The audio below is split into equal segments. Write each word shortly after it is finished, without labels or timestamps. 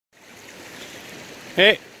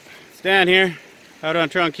Hey, Stan here, out on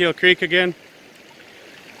Tranquille Creek again.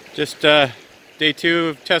 Just day 2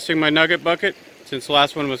 of testing my Nugget Bucket, since the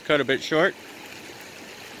last one was cut a bit short.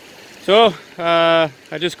 So, I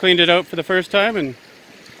just cleaned it out for the first time, and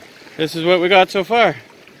this is what we got so far.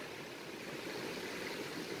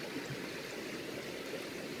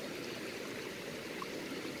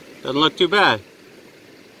 Doesn't look too bad.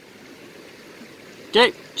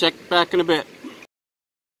 Okay, check back in a bit.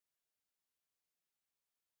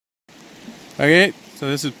 Okay, so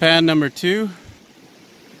this is pan number 2.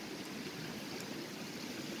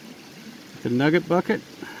 The Nugget Bucket.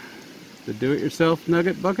 The do-it-yourself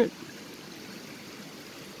Nugget Bucket.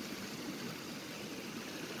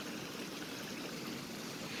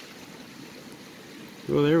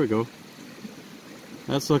 Oh, there we go.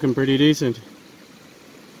 That's looking pretty decent.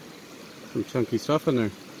 Some chunky stuff in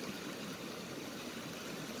there.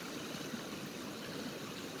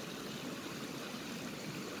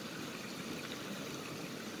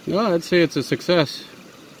 Well, I'd say it's a success.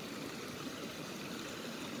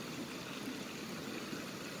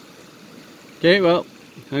 Okay, well,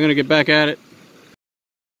 I'm gonna get back at it.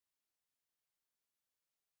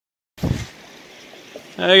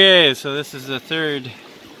 Okay, so this is the 3rd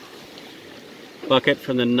bucket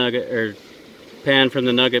from the Nugget, or pan from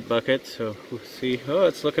the Nugget Bucket. So we'll see. Oh,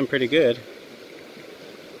 it's looking pretty good.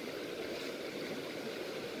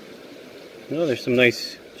 Oh, there's some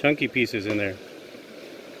nice chunky pieces in there.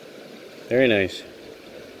 Very nice.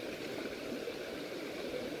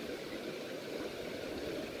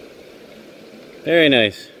 Very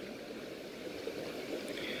nice.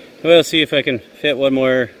 We'll see if I can fit 1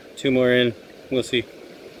 more, 2 more in. We'll see.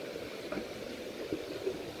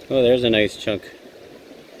 Oh, there's a nice chunk.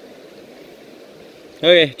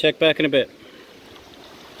 Okay, check back in a bit.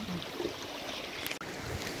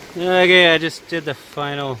 Okay, I just did the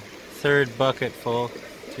final 3rd bucket full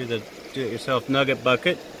through the do-it-yourself Nugget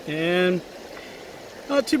Bucket, and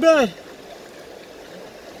not too bad.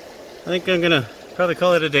 I think I'm gonna probably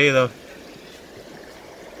call it a day though.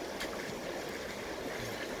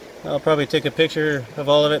 I'll probably take a picture of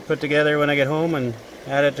all of it put together when I get home and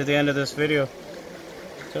add it to the end of this video.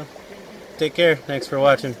 So, take care. Thanks for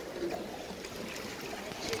watching.